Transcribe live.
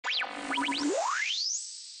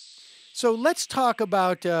So let's talk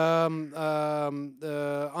about Anwar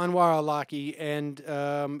al-Awlaki and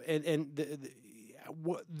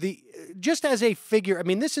the just as a figure. I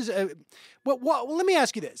mean, this is a. Well, let me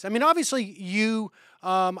ask you this. I mean, obviously, you.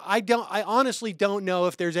 I honestly don't know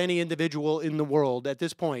if there's any individual in the world at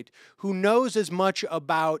this point who knows as much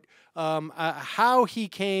about how he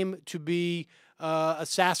came to be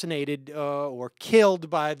assassinated or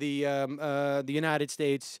killed by the United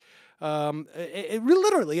States.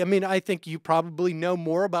 Literally, I mean, I think you probably know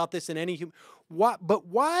more about this than any human. But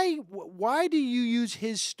why do you use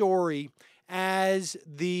his story as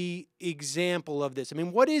the example of this? I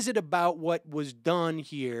mean, what is it about what was done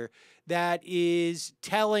here that is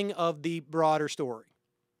telling of the broader story?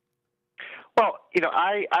 Well,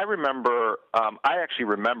 I remember, I actually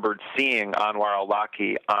remembered seeing Anwar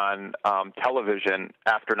al-Awlaki on television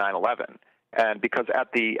after 9/11. And because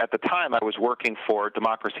at the time I was working for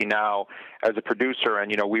Democracy Now! As a producer,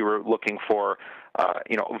 and we were looking for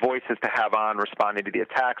voices to have on responding to the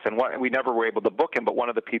attacks, and we never were able to book him. But one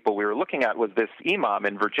of the people we were looking at was this imam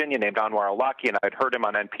in Virginia named Anwar al-Awlaki, and I had heard him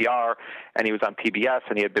on NPR, and he was on PBS,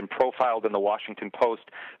 and he had been profiled in the Washington Post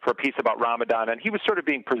for a piece about Ramadan, and he was sort of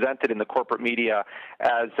being presented in the corporate media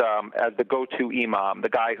as the go-to imam, the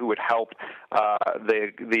guy who would help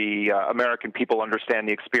the American people understand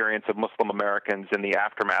the experience of Muslim Americans in the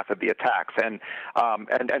aftermath of the attacks, and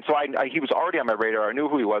so he was already on my radar. I knew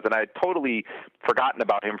who he was, and I had totally forgotten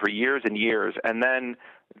about him for years and years. And then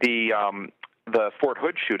the Fort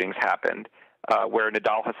Hood shootings happened, where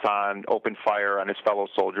Nidal Hasan opened fire on his fellow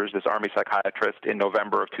soldiers, this Army psychiatrist, in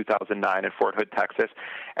November of 2009 in Fort Hood, Texas.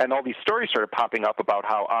 And all these stories started popping up about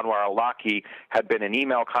how Anwar al-Awlaki had been in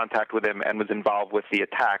email contact with him and was involved with the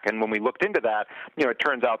attack. And when we looked into that, it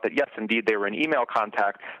turns out that, yes, indeed, they were in email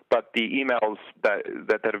contact, but the emails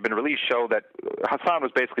that have been released show that Hassan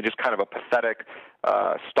was basically just kind of a pathetic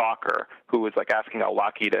stalker who was like asking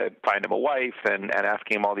al-Awlaki to find him a wife and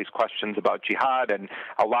asking him all these questions about jihad. And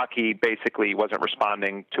al-Awlaki basically wasn't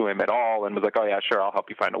responding to him at all and was like, oh, yeah, sure, I'll help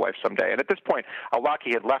you find a wife someday. And at this point,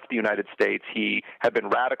 al-Awlaki had left the United States. He had been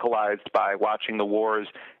radicalized by watching the wars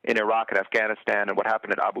in Iraq and Afghanistan and what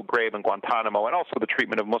happened at Abu Ghraib and Guantanamo, and also the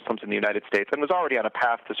treatment of Muslims in the United States, and was already on a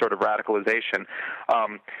path to sort of radicalization.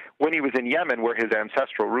 When he was in Yemen, where his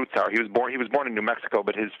ancestral roots are, he was born in New Mexico,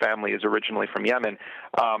 but his family is originally from Yemen.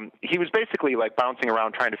 He was basically like bouncing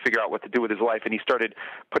around trying to figure out what to do with his life, and he started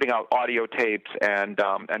putting out audio tapes and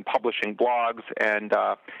publishing blogs, and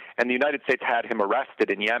the United States had him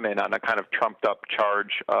arrested in Yemen on a kind of trumped-up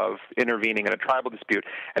charge of intervening in a tribal dispute,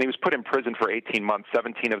 and he was put in prison for 18 months,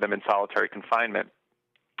 17 of them in solitary confinement.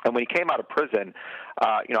 And when he came out of prison,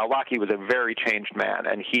 al-Awlaki was a very changed man,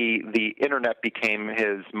 and the internet became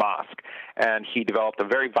his mosque, and he developed a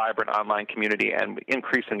very vibrant online community and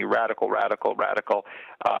increasingly radical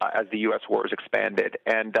as the U.S. wars expanded.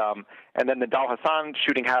 And then the Nidal Hasan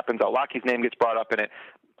shooting happens. Al-Awlaki's name gets brought up in it.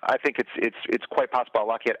 I think it's quite possible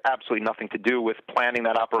al-Awlaki had absolutely nothing to do with planning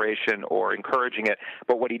that operation or encouraging it.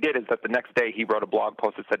 But what he did is that the next day he wrote a blog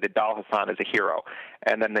post that said Nidal Hasan is a hero,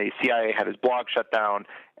 and then the CIA had his blog shut down,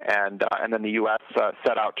 and then the U.S.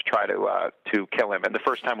 Set out to try to kill him. And the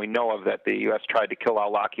first time we know of that the U.S. tried to kill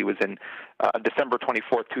al-Awlaki was in December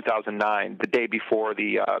 24th, 2009, the day before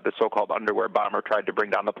the so-called underwear bomber tried to bring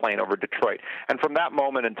down the plane over Detroit. And from that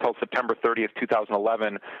moment until September 30th,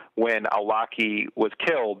 2011, when al-Awlaki was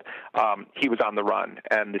killed, he was on the run,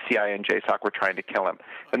 and the CIA and JSOC were trying to kill him.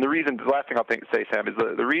 And the last thing I'll say, Sam, is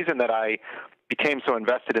the reason that I became so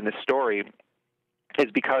invested in this story is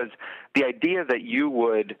because the idea that you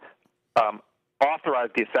would authorize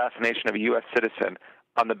the assassination of a U.S. citizen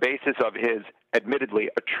on the basis of his admittedly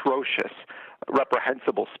atrocious,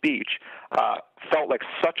 reprehensible speech felt like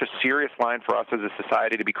such a serious line for us as a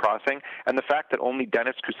society to be crossing. And the fact that only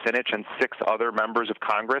Dennis Kucinich and 6 other members of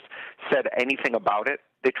Congress said anything about it,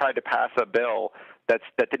 they tried to pass a bill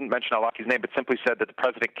that didn't mention al-Awlaki's name, but simply said that the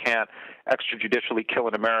president can't extrajudicially kill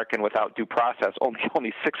an American without due process.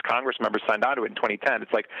 Only 6 Congress members signed on to it in 2010.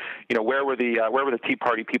 It's like, where were the Tea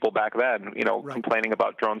Party people back then, right, complaining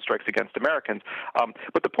about drone strikes against Americans?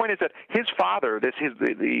 But the point is that his father,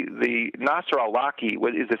 the Nasser al-Awlaki,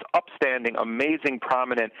 is this upstanding, amazing,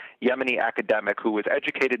 prominent Yemeni academic who was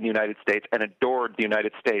educated in the United States and adored the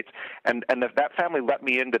United States, and that family let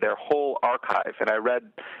me into their whole archive, and I read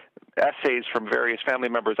essays from various family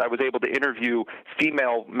members. I was able to interview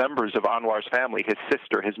female members of Anwar's family, his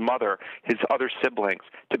sister, his mother, his other siblings,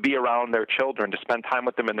 to be around their children, to spend time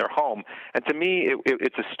with them in their home. And to me,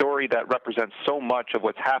 it's a story that represents so much of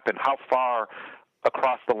what's happened, how far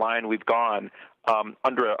across the line we've gone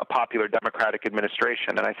under a popular Democratic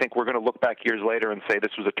administration. And I think we're going to look back years later and say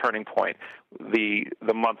this was a turning point, the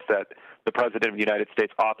month that the President of the United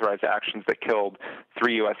States authorized actions that killed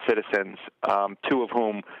 3 U.S. citizens, 2 of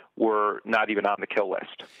whom were not even on the kill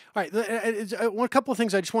list. All right, a couple of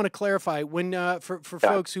things I just want to clarify. When for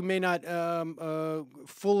folks who may not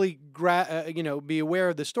fully be aware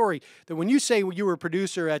of the story, that when you say you were a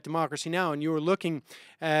producer at Democracy Now! And you were looking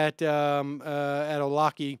at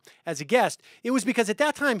al-Awlaki as a guest, it was because at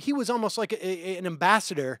that time he was almost like an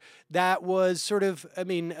ambassador that was sort of,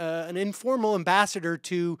 an informal ambassador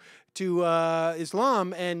to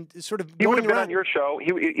Islam, and sort of he would have been around on your show.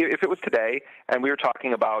 If it was today, and we were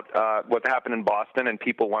talking about what happened in Boston, and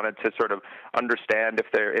people wanted to sort of understand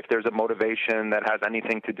if there's a motivation that has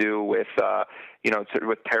anything to do with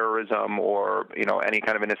with terrorism or any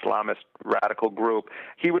kind of an Islamist radical group,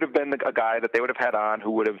 he would have been a guy that they would have had on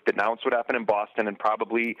who would have denounced what happened in Boston and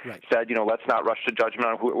probably said, let's not rush to judgment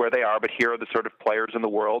on where they are, but here are the sort of players in the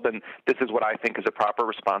world, and this is what I think is a proper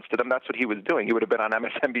response to them. That's what he was doing. He would have been on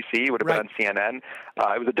MSNBC. He would have been on CNN.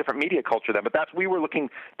 It was a different media culture then, but we were looking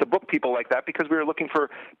to book people like that because we were looking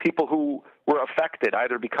for people who were affected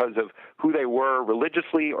either because of who they were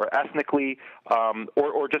religiously or ethnically,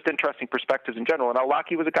 or just interesting perspectives in general. And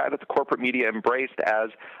al-Awlaki was a guy that the corporate media embraced as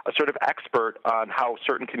a sort of expert on how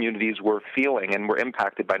certain communities were feeling and were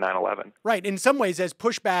impacted by 9/11. Right. In some ways, as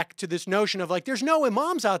pushback to this notion of like, there's no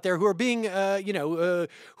imams out there who are being,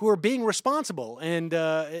 who are being responsible, and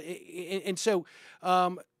so.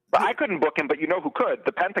 But I couldn't book him, but you know who could?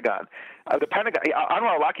 The Pentagon. Anwar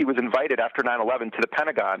al-Awlaki was invited after 9/11 to the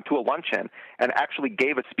Pentagon to a luncheon and actually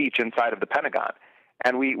gave a speech inside of the Pentagon.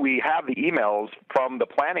 And we have the emails from the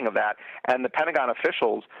planning of that, and the Pentagon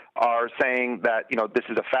officials are saying that this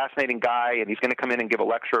is a fascinating guy, and he's going to come in and give a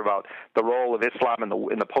lecture about the role of Islam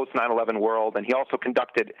in the post 9/11 world. And he also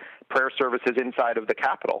conducted prayer services inside of the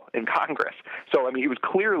Capitol in Congress. So he was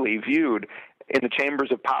clearly viewed in the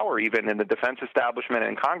chambers of power, even in the defense establishment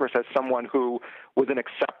and in Congress, as someone who was an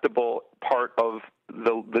acceptable part of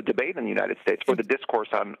the debate in the United States, or the discourse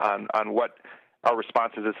on what our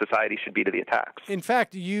response as a society should be to the attacks. In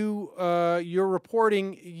fact, you're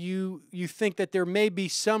reporting you think that there may be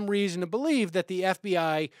some reason to believe that the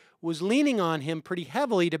FBI was leaning on him pretty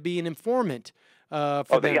heavily to be an informant. Yeah,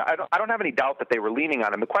 I don't have any doubt that they were leaning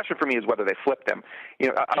on him. The question for me is whether they flipped him.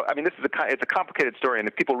 This is it's a complicated story, and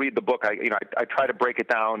if people read the book, I try to break it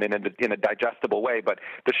down in a digestible way. But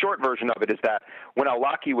the short version of it is that when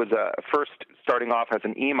al-Awlaki was first starting off as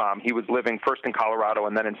an imam, he was living first in Colorado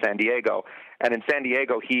and then in San Diego. And in San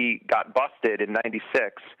Diego, he got busted in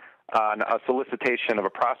 '96 on a solicitation of a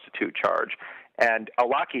prostitute charge. And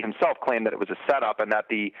al-Awlaki himself claimed that it was a setup and that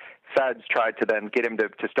the feds tried to then get him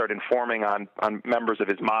to start informing on members of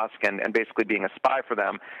his mosque and basically being a spy for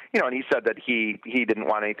them. And he said that he didn't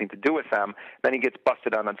want anything to do with them. Then he gets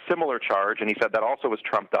busted on a similar charge, and he said that also was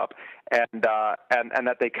trumped up, and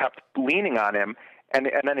that they kept leaning on him. And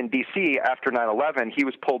then in D.C., after 9/11, he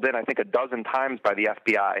was pulled in, I think, a dozen times by the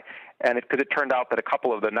FBI. And because it turned out that a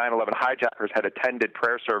couple of the 9/11 hijackers had attended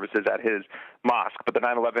prayer services at his mosque, but the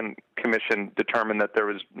 9/11 Commission determined that there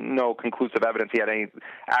was no conclusive evidence he had any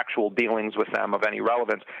actual dealings with them of any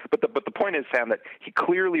relevance. But the point is, Sam, that he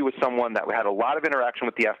clearly was someone that had a lot of interaction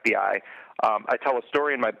with the FBI. I tell a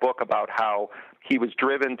story in my book about how he was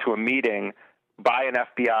driven to a meeting by an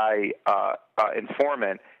FBI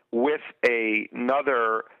informant with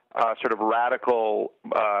another sort of radical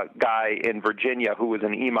guy in Virginia who was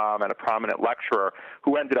an imam and a prominent lecturer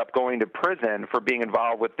who ended up going to prison for being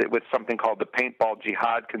involved with something called the paintball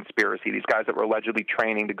jihad conspiracy, these guys that were allegedly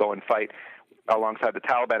training to go and fight alongside the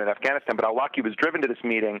Taliban in Afghanistan. But al-Awlaki was driven to this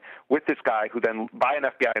meeting with this guy who then, by an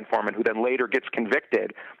FBI informant, who then later gets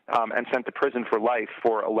convicted and sent to prison for life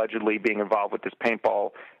for allegedly being involved with this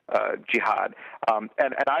paintball jihad. And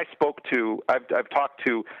I've talked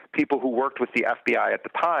to people who worked with the FBI at the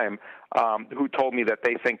time who told me that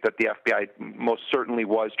they think that the FBI most certainly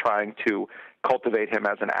was trying to cultivate him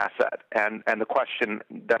as an asset. And the question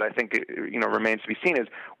that I think remains to be seen is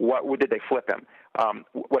what did they flip him?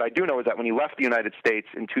 What I do know is that when he left the United States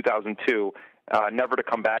in 2002, never to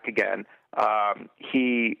come back again,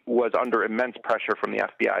 he was under immense pressure from the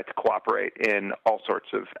FBI to cooperate in all sorts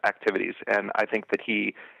of activities. And I think that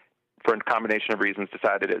he, for a combination of reasons,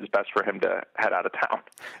 decided it was best for him to head out of town,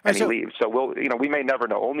 and he leaves. So we may never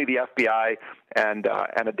know. Only the FBI and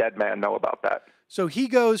a dead man know about that. So he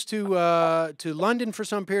goes to London for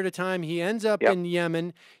some period of time. He ends up in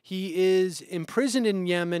Yemen. He is imprisoned in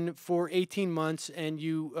Yemen for 18 months, and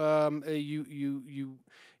your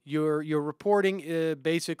reporting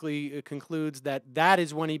basically concludes that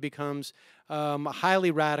is when he becomes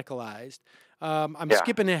highly radicalized. I'm Yeah.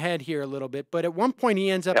 skipping ahead here a little bit, but at one point he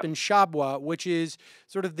ends up Yep. in Shabwa, which is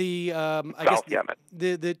sort of the I guess South Yemen.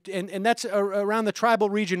 and that's around the tribal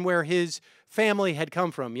region where his family had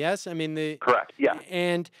come from. Yes, I mean Correct. Yeah.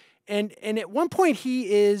 and and at one point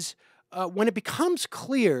he is. When it becomes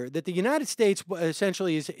clear that the United States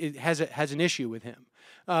essentially has an issue with him,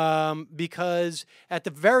 because at the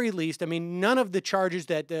very least, I mean, none of the charges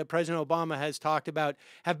that President Obama has talked about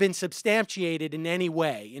have been substantiated in any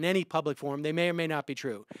way, in any public forum. They may or may not be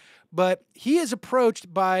true, but he is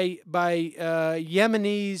approached by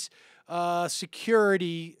Yemenis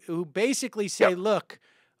security who basically say, Yep. "Look."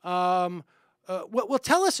 Well,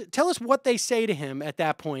 tell us what they say to him at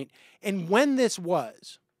that point and when this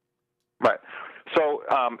was. Right. So,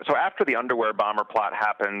 so after the underwear bomber plot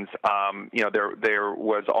happens, there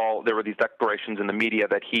were these declarations in the media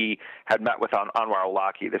that he had met with Anwar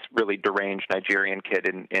al-Awlaki, this really deranged Nigerian kid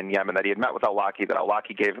in Yemen, that he had met with al-Awlaki, that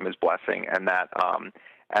al-Awlaki gave him his blessing, and that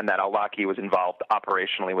al-Awlaki was involved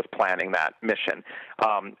operationally with planning that mission.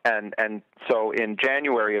 And so in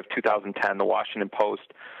January of 2010, the Washington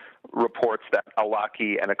Post reports that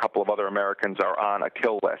al-Awlaki and a couple of other Americans are on a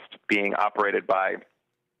kill list being operated by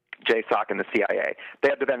JSOC and the CIA. They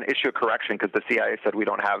had to then issue a correction because the CIA said we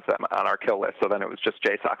don't have them on our kill list. So then it was just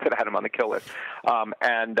JSOC that had him on the kill list.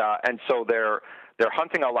 And so they're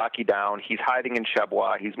hunting al-Awlaki down. He's hiding in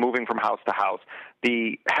Shabwa. He's moving from house to house.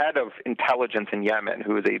 The head of intelligence in Yemen,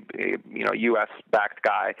 who is a U.S.-backed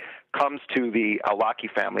guy, comes to the al-Awlaki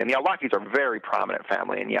family, and the al-Awlakis are a very prominent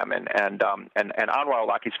family in Yemen. And Anwar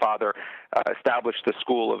al-Awlaki's father established the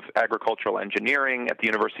School of Agricultural Engineering at the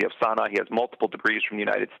University of Sana'a. He has multiple degrees from the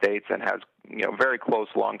United States and has very close,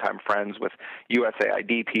 longtime friends with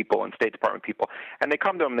USAID people and State Department people. And they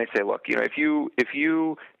come to him and they say, look, if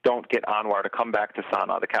you don't get Anwar to come back to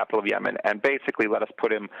Sana'a, the capital of Yemen, and basically let us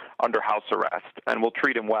put him under house arrest and we'll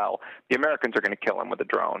treat him well, the Americans are going to kill him with a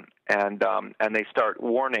drone. And they start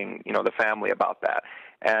warning the family about that.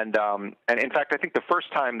 And in fact, I think the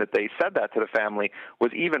first time that they said that to the family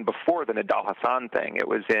was even before the Nidal Hassan thing. It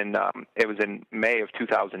was in May of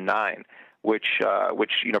 2009. Which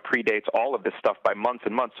predates all of this stuff by months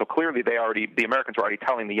and months. So clearly the Americans were already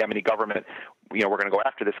telling the Yemeni government, we're going to go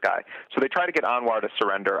after this guy. So they try to get Anwar to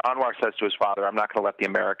surrender. Anwar says to his father, I'm not going to let the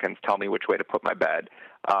Americans tell me which way to put my bed.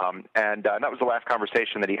 And that was the last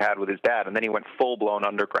conversation that he had with his dad. And then he went full-blown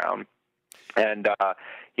underground. And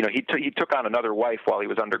he took on another wife while he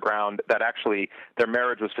was underground. That actually their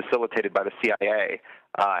marriage was facilitated by the CIA,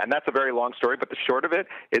 and that's a very long story. But the short of it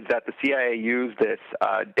is that the CIA used this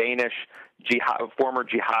Danish former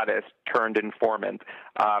jihadist turned informant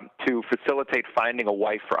to facilitate finding a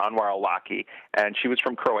wife for Anwar al-Awlaki, and she was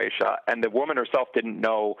from Croatia. And the woman herself didn't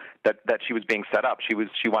know that she was being set up.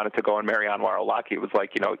 She wanted to go and marry Anwar al-Awlaki. It was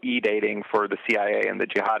like e-dating for the CIA and the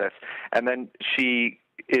jihadists. And then she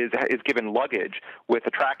is given luggage with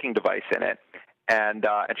a tracking device in it, and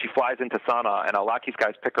she flies into Sana'a, and al-Awlaki's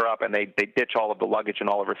guys pick her up, and they ditch all of the luggage and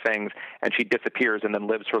all of her things, and she disappears and then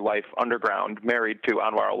lives her life underground, married to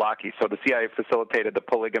Anwar al-Awlaki. So the CIA facilitated the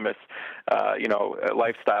polygamous,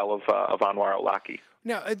 lifestyle of Anwar al-Awlaki.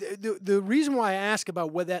 Now, the reason why I ask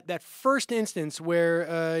about what that first instance where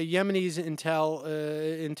Yemeni's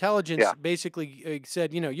intelligence basically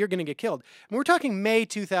said, you're going to get killed. And we're talking May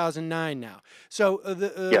 2009 now. So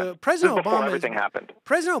President Obama, before everything happened.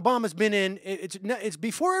 President Obama's been in. It's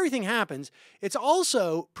before everything happens. It's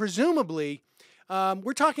also presumably.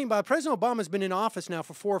 We're talking about President Obama's been in office now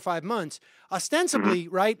for 4 or 5 months. Ostensibly,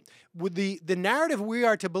 right, with the narrative we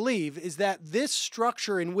are to believe is that this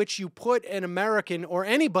structure in which you put an American or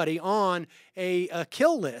anybody on a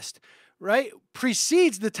kill list, right,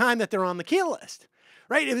 precedes the time that they're on the kill list.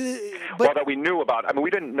 Right, well, that we knew about. I mean, we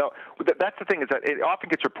didn't know. That's the thing is that it often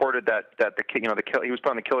gets reported that the kill, he was put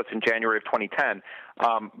on the kill list in January of 2010.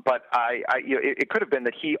 But it could have been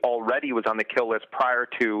that he already was on the kill list prior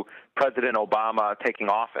to President Obama taking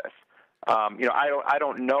office. I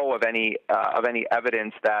don't know of any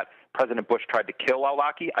evidence that President Bush tried to kill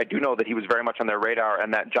al-Awlaki. I do know that he was very much on their radar,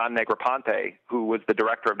 and that John Negroponte, who was the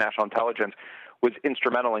director of national intelligence, was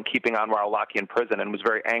instrumental in keeping Anwar al-Awlaki in prison and was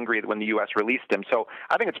very angry when the U.S. released him. So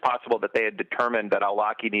I think it's possible that they had determined that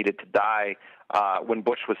al-Awlaki needed to die when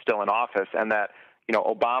Bush was still in office, and that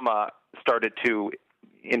Obama started to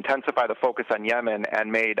intensify the focus on Yemen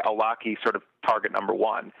and made al-Awlaki sort of target number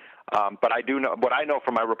one. But I do know what I know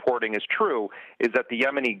from my reporting is true is that the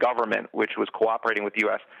Yemeni government, which was cooperating with the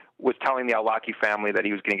U.S., was telling the al-Awlaki family that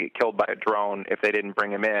he was going to get killed by a drone if they didn't bring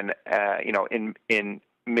him in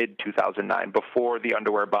mid-2009, before the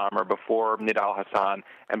underwear bomber, before Nidal Hassan,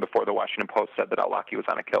 and before the Washington Post said that al-Awlaki was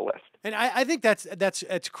on a kill list. And I think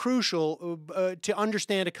that's crucial to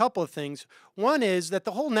understand a couple of things. One is that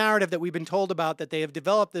the whole narrative that we've been told about, that they have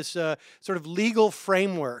developed this sort of legal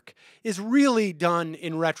framework, is really done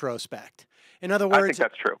in retrospect. In other words, I think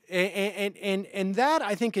that's true, and that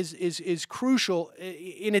I think is crucial.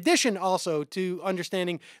 In addition, also to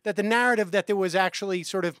understanding that the narrative that there was actually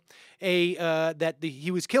sort of he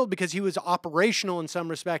was killed because he was operational in some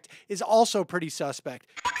respect is also pretty suspect.